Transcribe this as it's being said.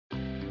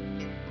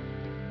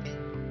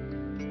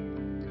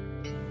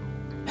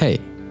Hey,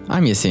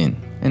 I'm Yasin,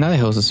 and I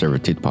host the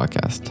Servitude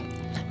podcast.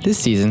 This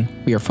season,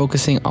 we are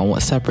focusing on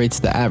what separates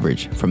the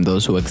average from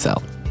those who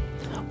excel.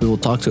 We will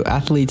talk to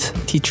athletes,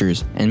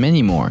 teachers, and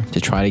many more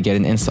to try to get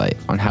an insight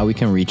on how we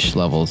can reach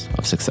levels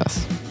of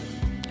success.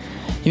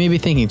 You may be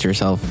thinking to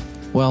yourself,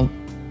 well,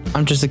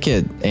 I'm just a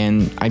kid,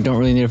 and I don't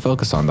really need to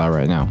focus on that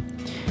right now.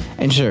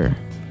 And sure,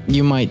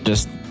 you might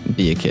just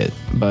be a kid,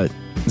 but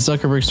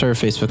Zuckerberg started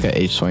Facebook at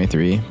age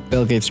 23,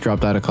 Bill Gates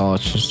dropped out of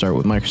college to start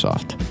with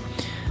Microsoft.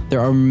 There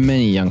are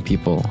many young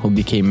people who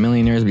became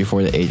millionaires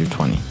before the age of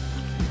 20.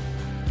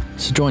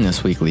 So join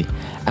us weekly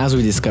as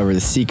we discover the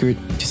secret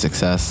to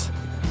success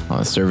on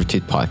the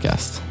Servitude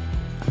podcast,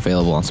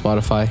 available on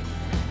Spotify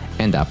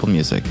and Apple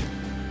Music.